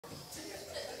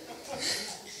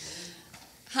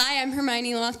Hi, I'm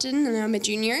Hermione Lofton, and I'm a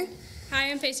junior.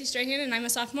 Hi, I'm Pacey Strahan, and I'm a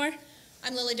sophomore.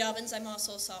 I'm Lily Dobbins. I'm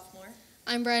also a sophomore.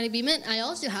 I'm Bridie Beeman. I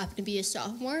also happen to be a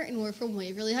sophomore, and we're from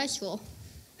Waverly High School.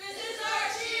 This is our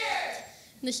cheer!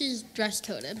 This is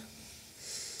dress-coded.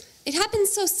 It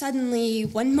happens so suddenly.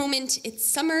 One moment it's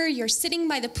summer, you're sitting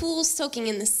by the pool soaking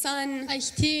in the sun.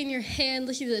 Iced tea in your hand,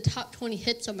 listening to the top 20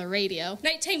 hits on the radio.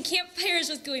 Nighttime campfires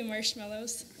with gooey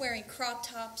marshmallows. Wearing crop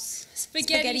tops.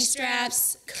 Spaghetti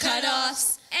straps,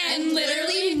 cutoffs, and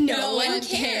literally no one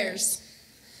cares.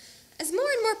 As more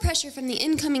and more pressure from the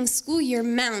incoming school year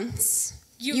mounts,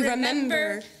 you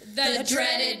remember the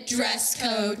dreaded dress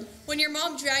code. When your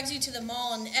mom drags you to the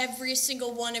mall and every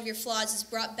single one of your flaws is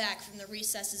brought back from the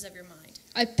recesses of your mind.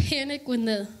 I panic when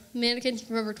the mannequins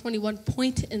from Forever 21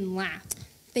 point and laugh.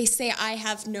 They say I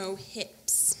have no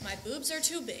hips. My boobs are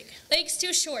too big. Legs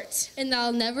too short. And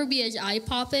I'll never be as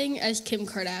eye-popping as Kim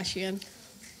Kardashian.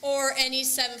 Or any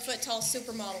 7-foot-tall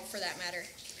supermodel, for that matter.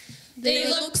 They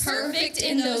look perfect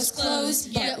in those clothes,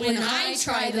 yet when I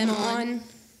try them on,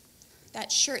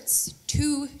 that shirt's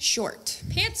too short.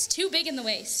 Pants too big in the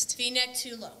waist. V-neck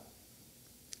too low.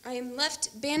 I am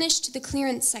left banished to the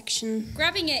clearance section.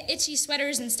 Grabbing at itchy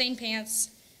sweaters and stained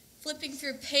pants. Flipping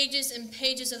through pages and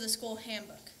pages of the school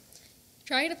handbook.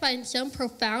 Trying to find some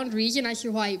profound reason as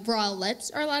to why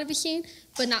bralettes are allowed to be seen,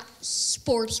 but not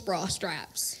sports bra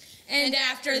straps. And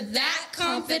after that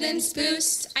confidence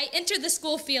boost, I enter the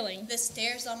school feeling the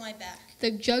stairs on my back.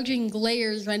 The judging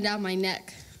glares run down my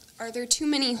neck. Are there too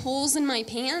many holes in my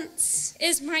pants?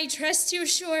 Is my dress too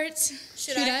short?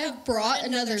 Should I have brought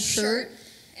another shirt?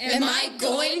 Am I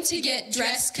going to get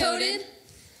dress coded?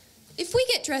 If we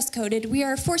get dress coded, we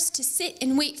are forced to sit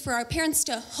and wait for our parents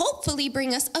to hopefully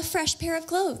bring us a fresh pair of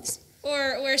clothes.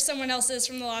 Or where someone else is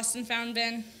from the lost and found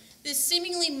bin. This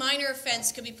seemingly minor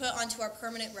offense could be put onto our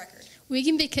permanent record. We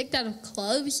can be kicked out of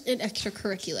clubs and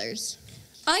extracurriculars.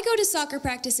 I go to soccer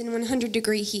practice in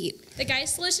 100-degree heat. The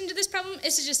guy's solution to this problem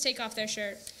is to just take off their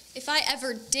shirt. If I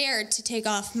ever dared to take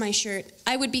off my shirt,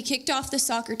 I would be kicked off the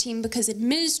soccer team because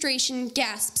administration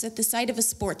gasps at the sight of a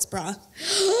sports bra.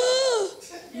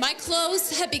 My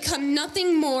clothes have become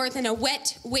nothing more than a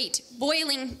wet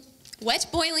boiling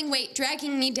weight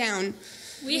dragging me down.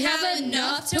 We have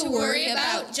enough to worry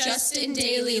about just in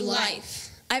daily life.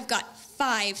 I've got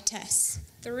 5 tests,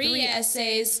 3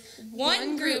 essays,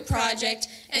 1 group project,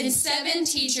 and 7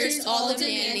 teachers all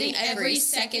demanding every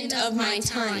second of my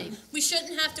time. We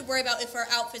shouldn't have to worry about if our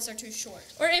outfits are too short.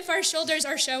 Or if our shoulders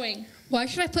are showing. Why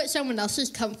should I put someone else's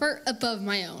comfort above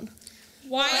my own?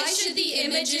 Why should the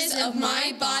images of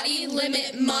my body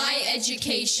limit my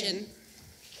education?